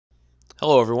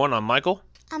Hello everyone, I'm Michael.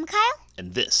 I'm Kyle.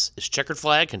 And this is Checkered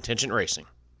Flag Contingent Racing.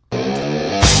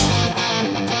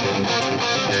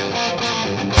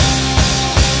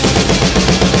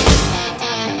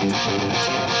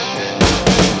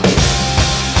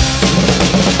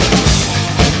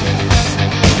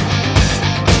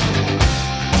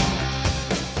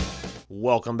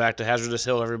 Welcome back to Hazardous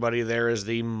Hill, everybody. There is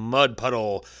the mud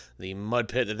puddle, the mud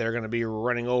pit that they're going to be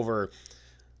running over.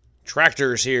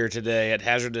 Tractors here today at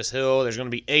Hazardous Hill. There's going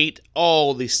to be 8,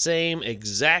 all the same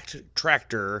exact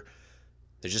tractor.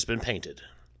 They've just been painted.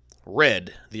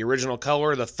 Red, the original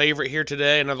color, the favorite here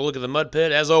today. Another look at the mud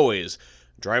pit. As always,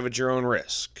 drive at your own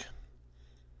risk.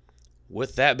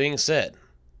 With that being said,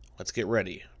 let's get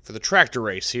ready for the tractor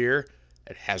race here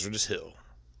at Hazardous Hill.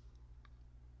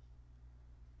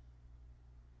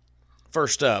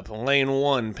 First up, lane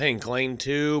 1, pink. Lane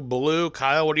 2, blue.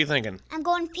 Kyle, what are you thinking? I'm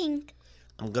going pink.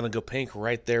 I'm going to go pink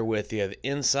right there with you. The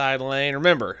inside lane.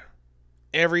 Remember,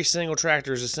 every single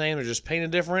tractor is the same. They're just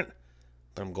painted different,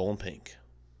 but I'm going pink.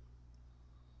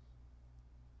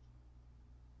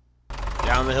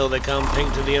 Down the hill they come.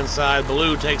 Pink to the inside.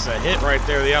 Blue takes a hit right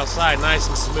there. The outside, nice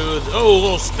and smooth. Oh, a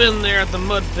little spin there at the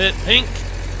mud pit. Pink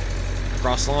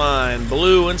across the line.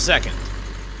 Blue in second.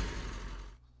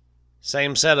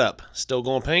 Same setup. Still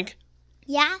going pink?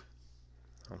 Yeah.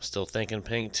 I'm still thinking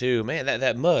pink too. Man,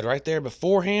 that mud right there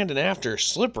beforehand and after,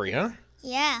 slippery, huh?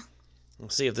 Yeah.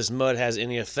 Let's see if this mud has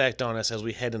any effect on us as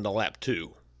we head into lap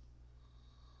 2.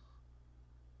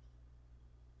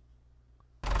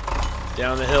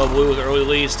 Down the hill, blue with an early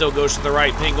lead, still goes to the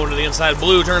right. Pink going to the inside.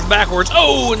 Blue turns backwards.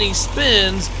 Oh, and he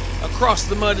spins across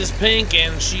the mud is pink,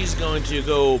 and she's going to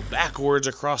go backwards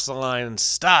across the line in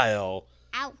style.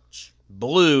 Ouch.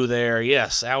 Blue there,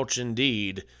 yes, ouch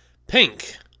indeed.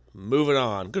 Pink, moving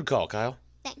on. Good call, Kyle.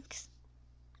 Thanks.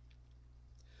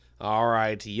 All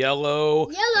right,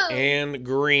 yellow and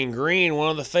green. Green,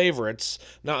 one of the favorites.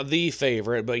 Not the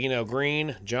favorite, but, you know,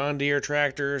 green, John Deere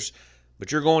tractors.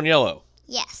 But you're going yellow.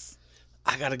 Yes.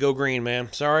 I got to go green,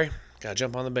 man. Sorry. Got to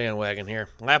jump on the bandwagon here.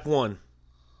 Lap 1.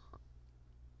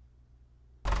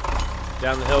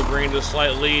 Down the hill, green to a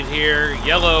slight lead here.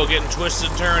 Yellow getting twisted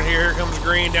and turned here. Here comes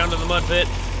green down to the mud pit.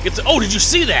 Oh, did you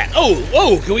see that? Oh,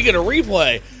 whoa, can we get a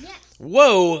replay? Yes.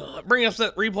 Whoa, bring up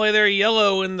that replay there.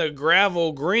 Yellow in the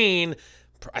gravel, green.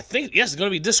 I think, yes, it's going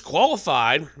to be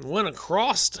disqualified. Went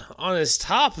across on his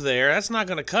top there. That's not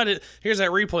going to cut it. Here's that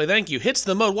replay. Thank you. Hits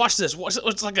the mud. Watch this.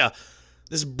 It's like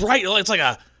this bright, it's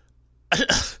like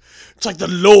it's like the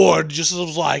Lord just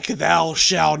was like, thou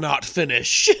shalt not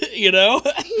finish, you know?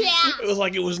 Yeah. It was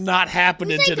like it was not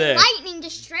happening It was like today. lightning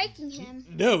just striking him.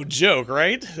 No joke,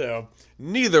 right? So,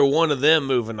 neither one of them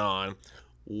moving on.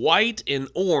 White and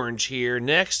orange here.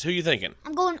 Next, who you thinking?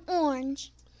 I'm going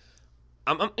orange.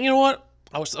 You know what?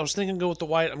 I was thinking go with the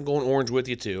white. I'm going orange with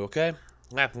you too, okay?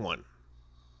 Lap 1.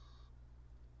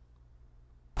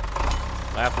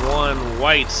 Lap 1,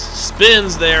 white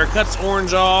spins there, cuts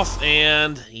orange off,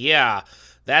 and yeah,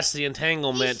 that's the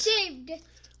entanglement. He saved.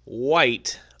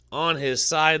 White on his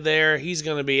side there. He's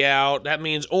going to be out. That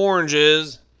means orange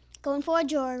is... Going for a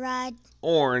joyride.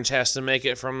 Orange has to make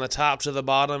it from the top to the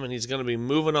bottom, and he's going to be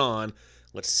moving on.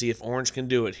 Let's see if orange can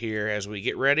do it here as we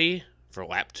get ready for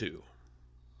lap 2.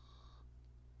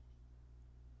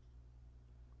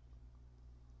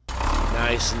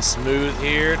 Nice and smooth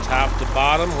here, top to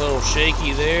bottom. A little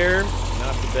shaky there.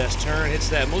 Not the best turn. Hits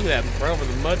that. Look at that right over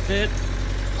the mud pit.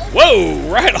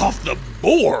 Whoa! Right off the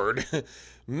board.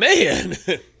 Man.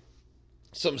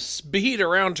 Some speed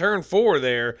around turn 4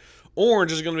 there.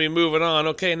 Orange is going to be moving on.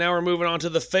 Okay, now we're moving on to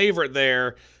the favorite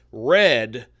there.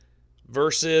 Red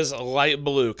versus light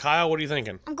blue. Kyle, what are you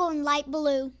thinking? I'm going light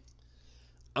blue.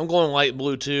 I'm going light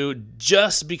blue too,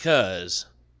 just because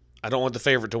I don't want the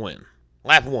favorite to win.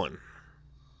 Lap 1.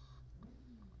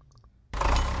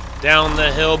 Down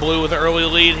the hill, blue with an early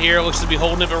lead here. Looks to be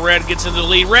holding it, but red gets into the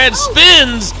lead. Red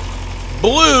spins!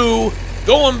 Blue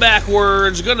going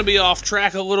backwards. Going to be off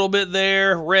track a little bit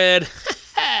there. Red,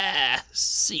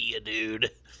 see ya, dude.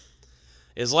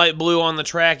 Is light blue on the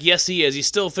track? Yes, he is. He's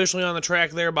still officially on the track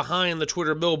there behind the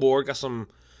Twitter billboard. Got some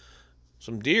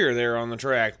deer there on the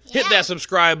track. Yeah. Hit that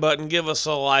subscribe button. Give us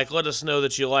a like. Let us know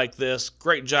that you like this.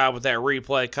 Great job with that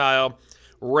replay, Kyle.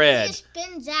 Red. He just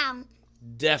spins out.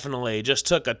 Definitely. Just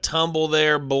took a tumble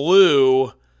there.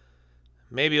 Blue,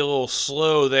 maybe a little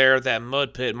slow there at that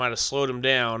mud pit. Might have slowed him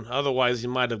down. Otherwise, he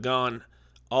might have gone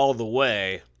all the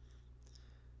way.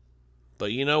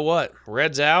 But you know what?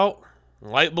 Red's out.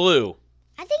 Light blue.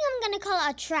 I think I'm going to call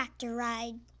it a tractor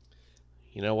ride.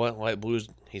 You know what? Light blue's,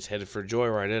 he's headed for a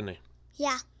joyride, isn't he?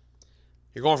 Yeah.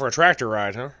 You're going for a tractor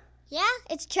ride, huh? Yeah,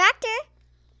 it's tractor.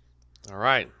 All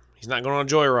right. He's not going on a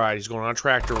joyride. He's going on a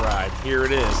tractor ride. Here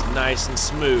it is, nice and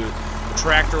smooth. The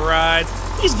tractor ride.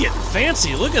 He's getting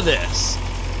fancy. Look at this.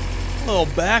 A little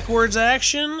backwards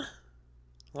action.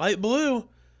 Light blue.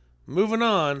 Moving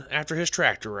on after his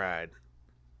tractor ride.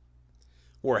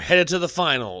 We're headed to the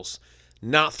finals.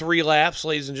 Not 3 laps,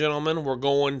 ladies and gentlemen. We're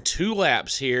going 2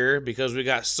 laps here because we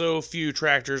got so few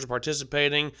tractors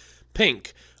participating.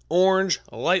 Pink, orange,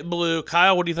 light blue.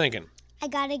 Kyle, what are you thinking? I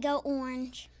gotta go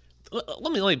orange.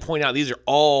 Let me point out, these are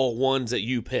all ones that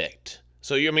you picked.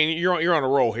 So, you're on a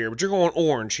roll here, but you're going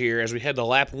orange here as we head to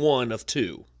lap 1 of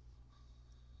 2.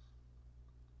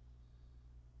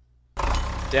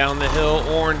 Down the hill,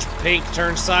 orange, pink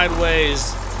turns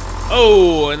sideways.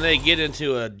 Oh, and they get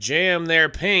into a jam there.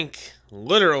 Pink,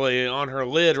 literally on her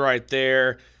lid right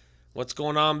there. What's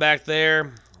going on back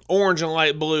there? Orange and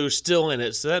light blue still in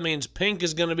it, so that means pink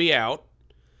is going to be out.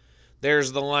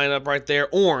 There's the lineup right there.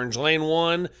 Orange, lane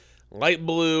 1. Light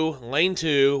blue, lane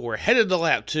 2. We're headed to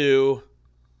lap 2.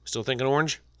 Still thinking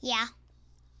orange? Yeah.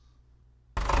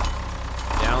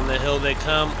 Down the hill they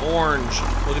come. Orange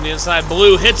looking the inside.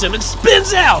 Blue hits him and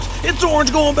spins out. It's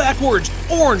orange going backwards.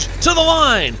 Orange to the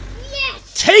line.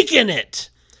 Yes! Taking it.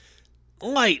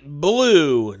 Light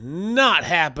blue not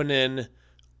happening.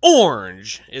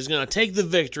 Orange is going to take the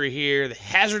victory here. The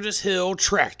Hazardous Hill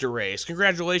tractor race.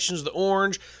 Congratulations to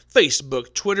Orange.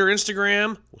 Facebook, Twitter,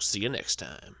 Instagram. We'll see you next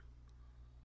time.